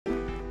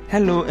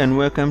Hello and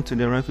welcome to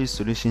the Rapid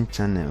Solution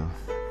channel.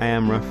 I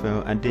am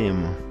Raphael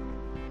Adeyemo.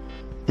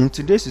 In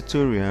today's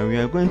tutorial, we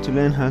are going to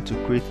learn how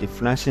to create a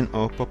flashing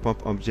or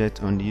pop-up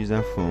object on the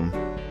user form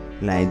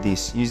like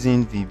this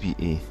using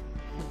VBA.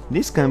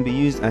 This can be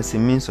used as a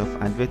means of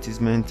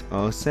advertisement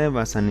or serve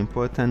as an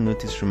important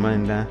notice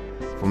reminder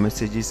for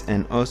messages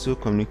and also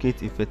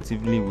communicate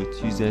effectively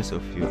with users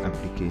of your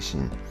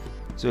application.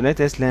 So let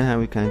us learn how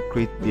we can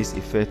create this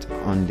effect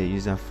on the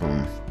user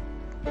form.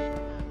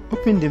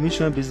 Open the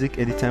Visual Basic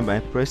editor by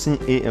pressing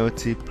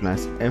Alt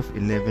plus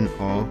F11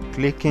 or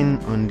clicking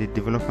on the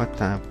Developer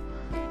tab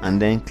and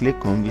then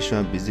click on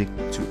Visual Basic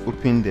to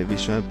open the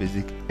Visual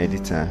Basic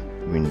editor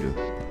window.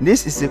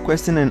 This is a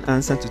question and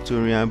answer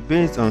tutorial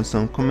based on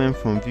some comments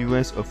from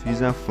viewers of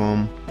User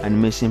Form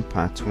Animation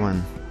Part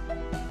 1.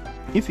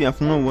 If you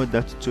have not watched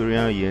that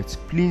tutorial yet,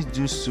 please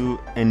do so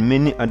and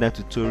many other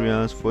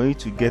tutorials for you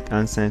to get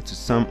answers to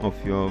some of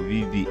your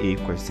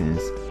VBA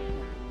questions.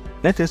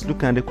 Let us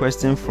look at the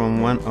question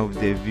from one of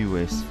the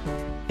viewers.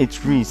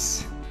 It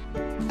reads,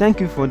 "Thank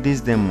you for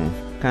this demo.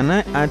 Can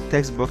I add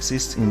text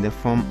boxes in the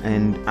form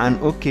and an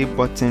OK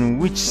button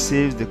which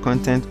saves the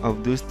content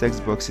of those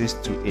text boxes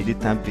to a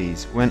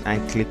database when I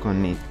click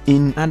on it?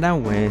 In other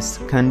words,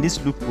 can this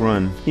loop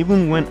run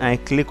even when I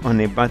click on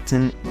a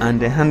button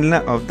and the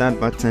handler of that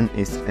button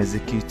is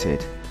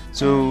executed?"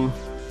 So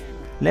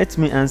let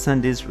me answer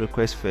this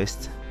request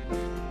first.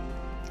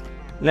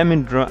 Let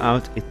me draw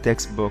out a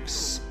text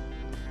box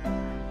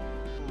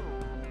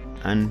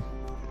and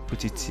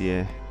put it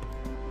here,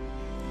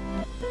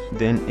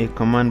 then a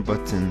command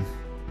button.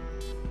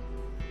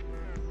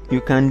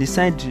 You can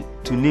decide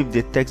to leave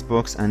the text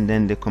box and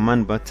then the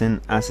command button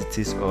as it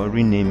is or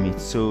rename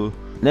it. So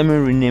let me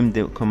rename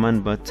the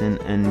command button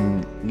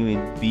and give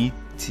it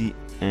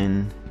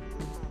BTN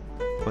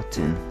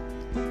button,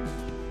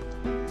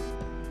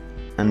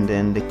 and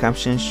then the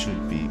caption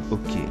should be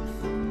OK.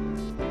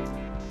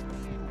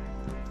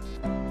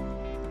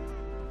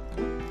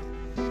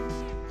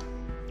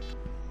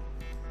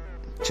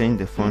 Change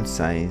the font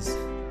size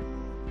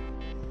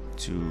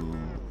to,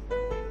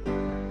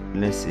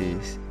 let's say,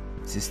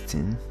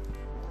 16,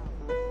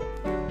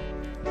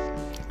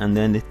 and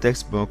then the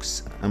text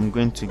box, I'm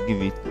going to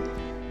give it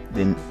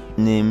the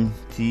name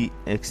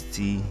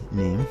TXT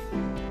name,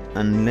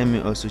 and let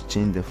me also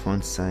change the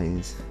font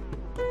size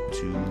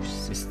to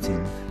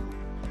 16.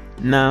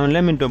 Now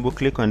let me double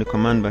click on the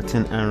command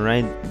button and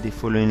write the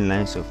following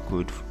lines of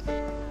code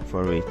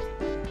for it.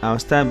 I'll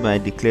start by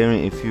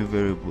declaring a few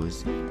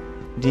variables.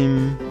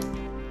 Dim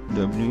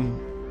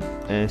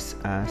ws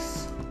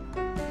as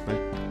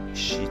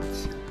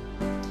worksheet,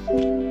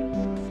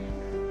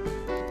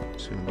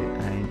 so the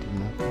ID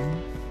mapping,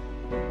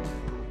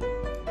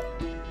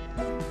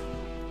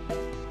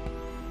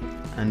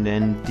 and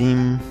then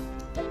dim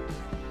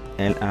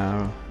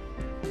lr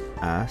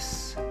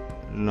as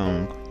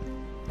long.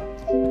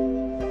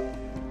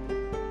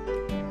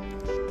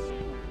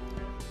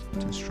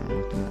 Just wrong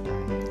with my eye.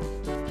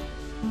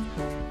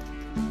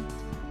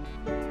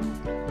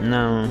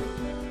 Now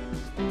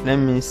let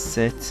me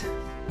set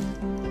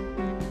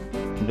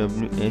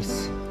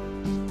ws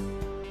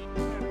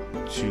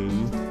to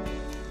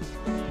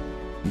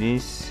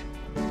this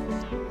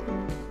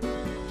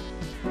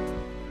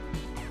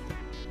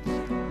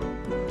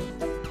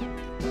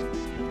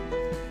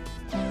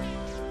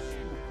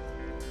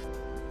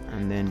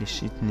and then the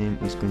sheet name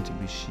is going to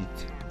be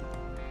sheet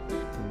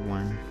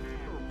 1.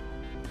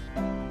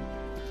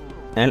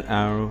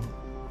 lr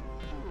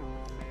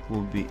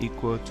will be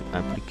equal to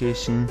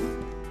application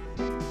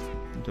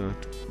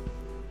dot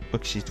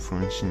worksheet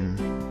function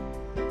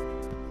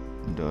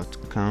dot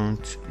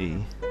count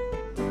a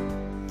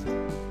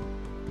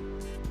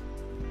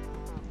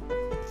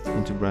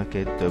into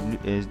bracket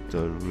ws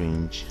dot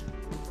range,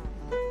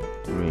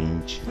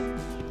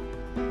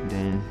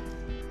 then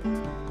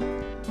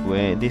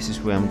where this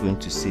is where I'm going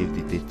to save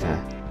the data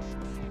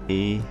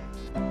a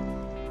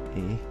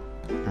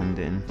and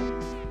then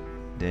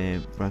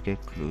the bracket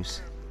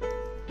close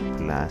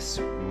plus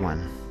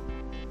 1.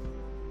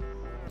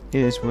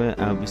 Here is where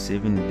I'll be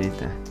saving the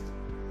data.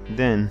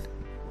 Then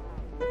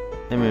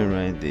let me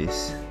write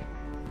this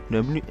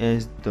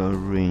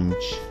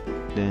ws.range,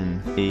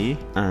 then a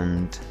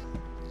and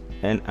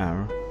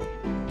lr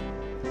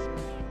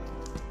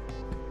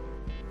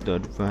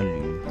dot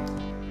value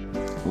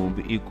will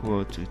be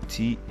equal to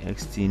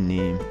txt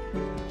name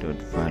dot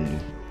value.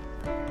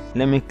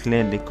 Let me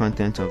clear the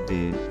content of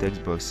the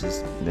text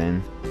boxes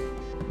then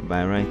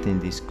by writing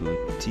this code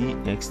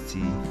txt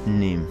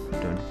name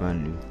dot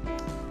value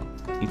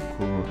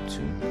equal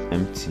to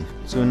empty.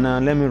 So now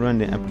let me run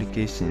the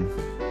application.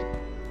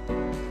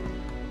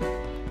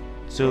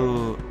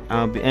 So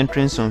I'll be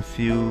entering some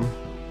few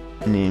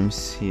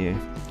names here.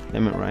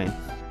 Let me write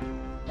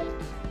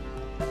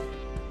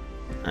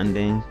and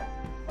then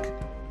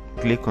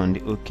click on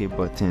the OK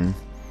button.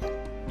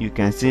 You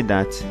can see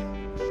that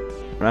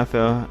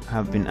Raphael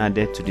have been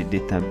added to the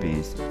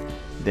database.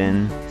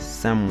 Then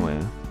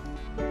Samuel,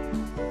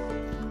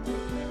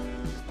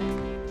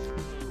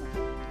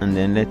 and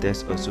then let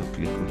us also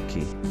click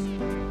OK.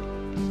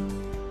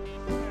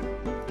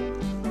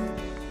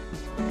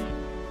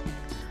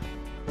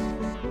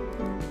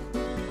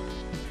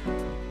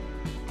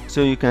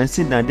 So you can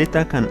see that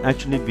data can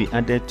actually be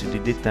added to the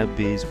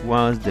database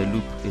whilst the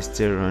loop is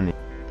still running.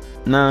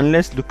 Now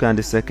let's look at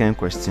the second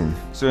question.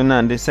 So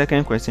now the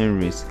second question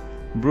reads,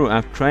 bro,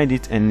 I've tried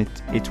it and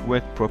it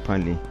worked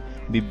properly.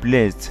 Be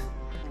blessed.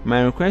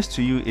 My request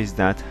to you is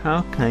that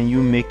how can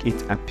you make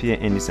it appear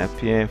and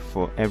disappear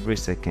for every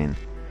second?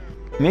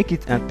 Make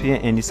it appear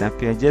and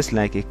disappear just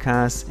like a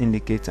car's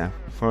indicator.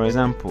 For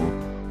example,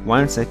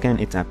 1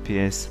 second it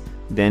appears,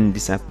 then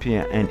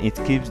disappear, and it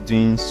keeps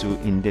doing so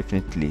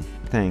indefinitely.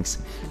 Thanks.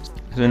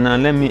 So now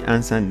let me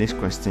answer this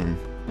question.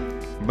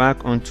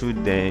 Back onto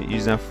the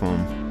user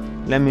form,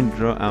 let me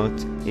draw out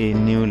a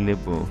new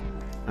label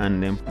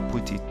and then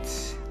put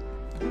it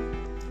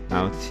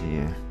out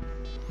here.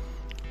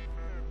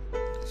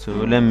 So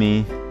let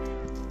me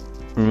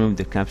remove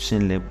the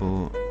caption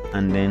label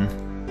and then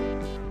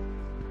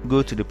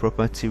go to the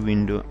property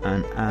window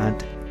and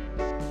add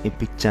a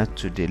picture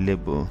to the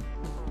label.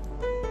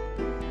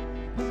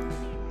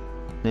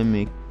 Let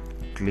me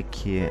click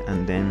here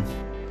and then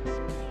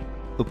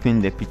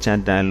open the picture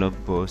dialog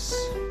box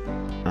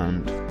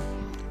and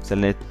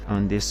select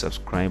on this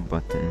subscribe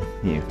button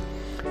here.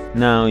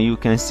 Now you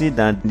can see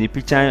that the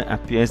picture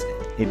appears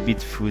a bit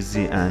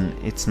fuzzy and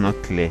it's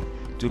not clear.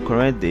 To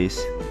correct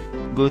this,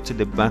 go to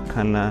the back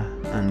color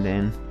and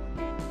then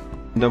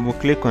double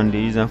click on the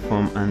user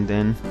form and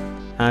then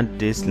add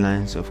these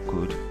lines of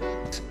code.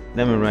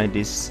 Let me write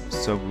this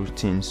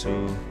subroutine.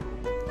 So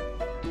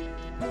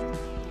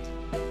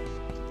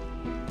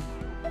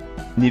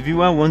the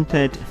viewer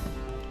wanted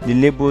the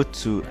label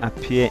to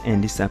appear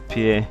and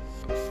disappear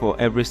for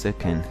every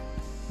second.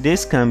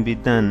 This can be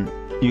done.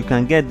 You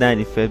can get that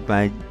effect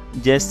by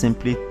just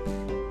simply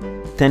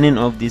turning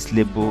off this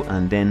label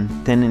and then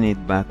turning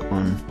it back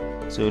on.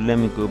 So let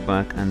me go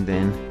back and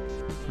then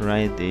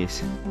write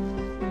this.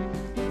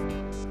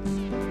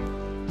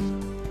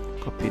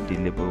 Copy the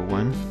label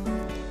 1.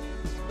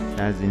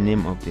 That's the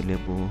name of the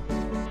label,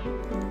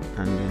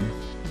 and then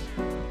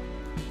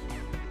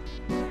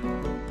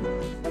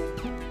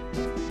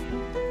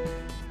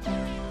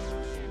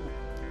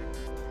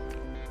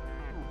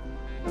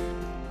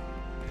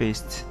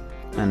paste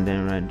and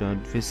then write dot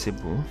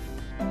visible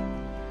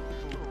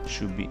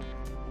should be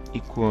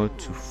equal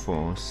to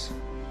false.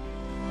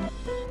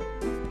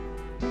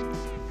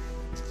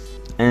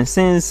 And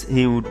since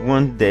he would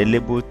want the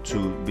label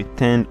to be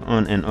turned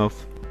on and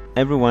off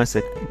every 1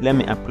 second, let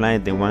me apply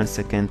the 1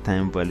 second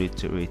time value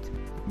to it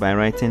by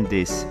writing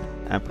this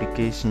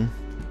application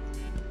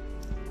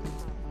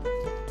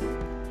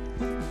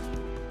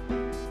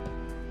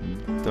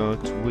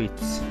dot wait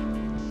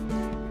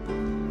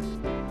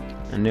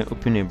and then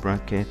open a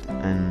bracket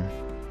and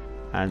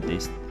add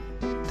this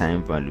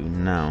time value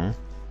now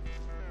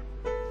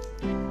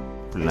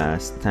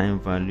plus time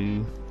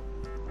value,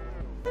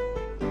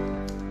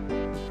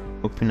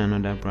 open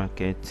another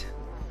bracket.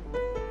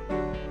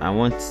 I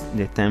want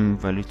the time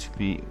value to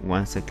be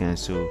 1 second,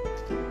 so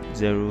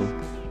 0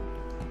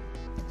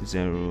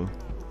 0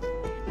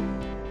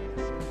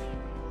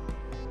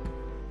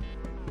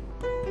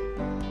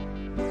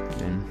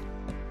 then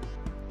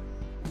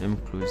let me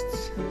close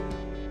this.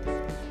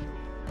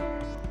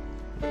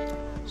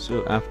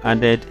 So I've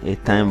added a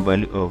time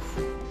value of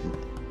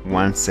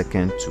 1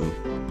 second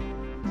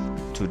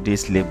to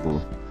this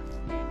label.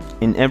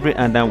 In every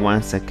other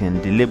 1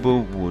 second, the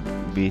label would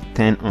be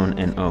turned on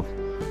and off.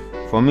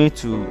 For me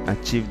to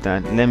achieve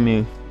that, let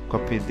me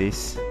copy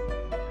this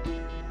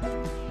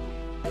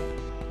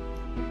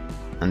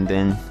and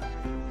then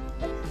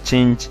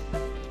change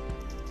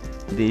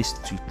this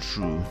to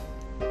true.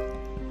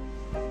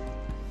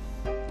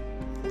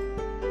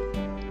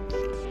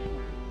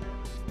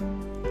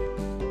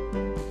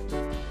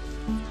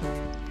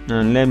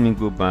 Now let me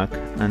go back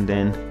and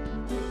then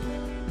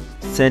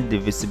set the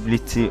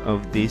visibility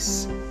of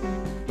this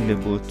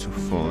label to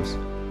false.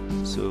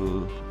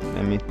 So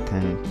let me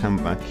come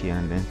back here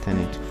and then turn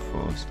it to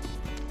false.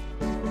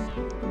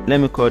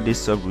 Let me call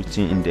this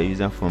subroutine in the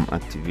user form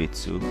activate.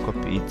 So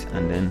copy it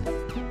and then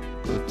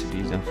go to the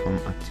user form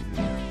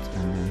activate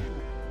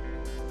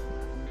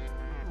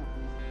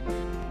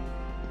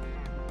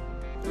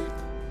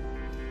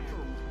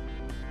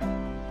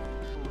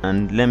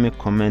and let me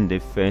comment the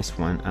first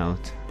one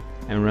out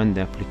and run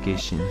the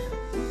application.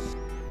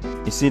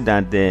 You see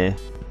that the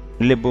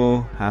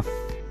label have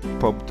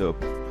popped up.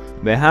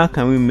 But how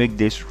can we make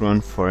this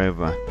run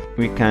forever?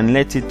 We can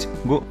let it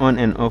go on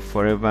and off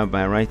forever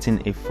by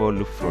writing a for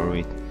loop for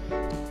it.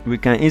 We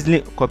can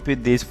easily copy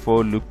this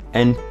for loop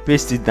and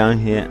paste it down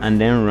here and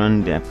then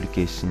run the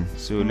application.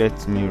 So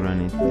let me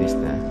run it this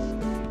time.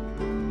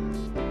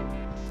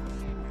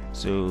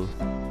 So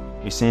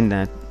you're saying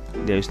that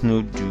there is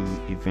no do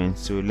event.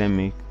 So let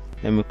me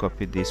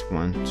copy this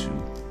one to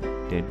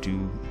the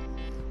do,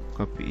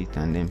 copy it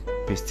and then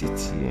paste it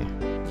here.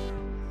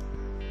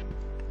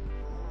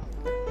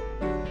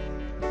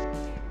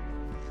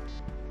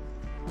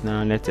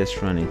 Now let us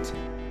run it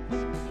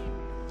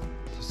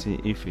to see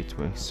if it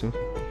works. So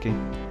okay,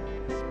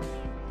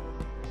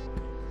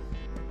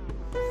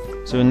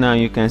 so now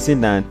you can see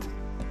that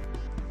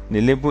The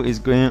label is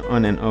going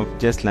on and off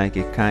just like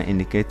a car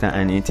indicator,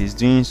 and it is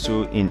doing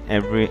so in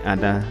every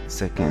other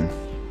second.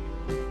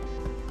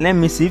 Let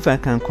me see if I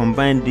can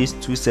combine these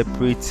two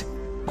separate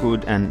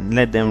code and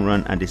let them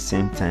run at the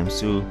same time.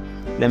 So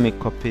let me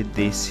copy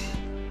these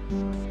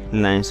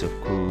lines of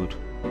code,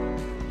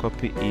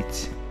 copy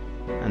it,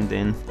 and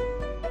then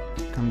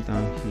come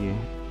down here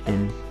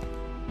and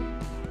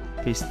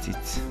paste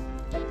it,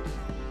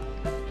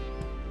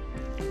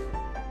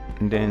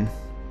 and then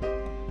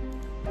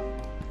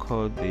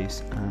call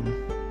this and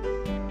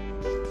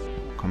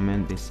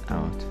comment this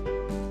out.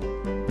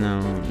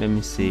 Now let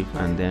me save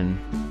and then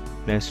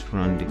let's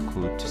run the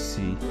code to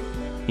see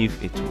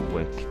if it will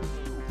work.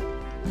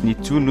 The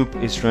two loop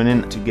is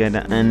running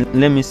together, and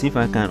let me see if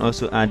I can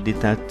also add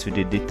data to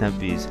the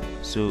database.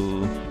 So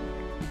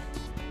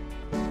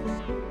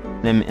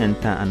let me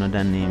enter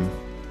another name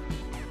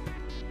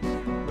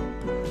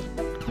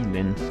and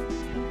then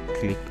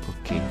click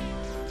OK.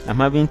 I'm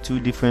having two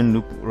different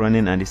loops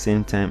running at the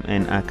same time,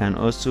 and I can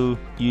also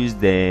use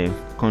the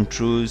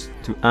controls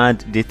to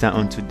add data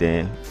onto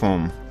the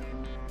form.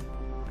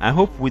 I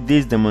hope with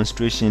this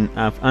demonstration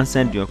I've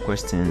answered your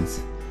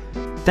questions.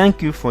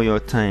 Thank you for your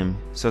time.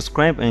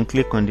 Subscribe and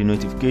click on the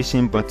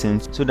notification button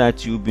so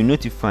that you'll be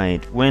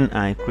notified when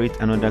I create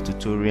another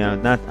tutorial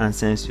that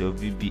answers your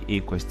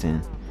VBA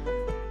question.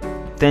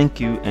 Thank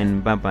you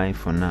and bye bye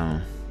for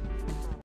now.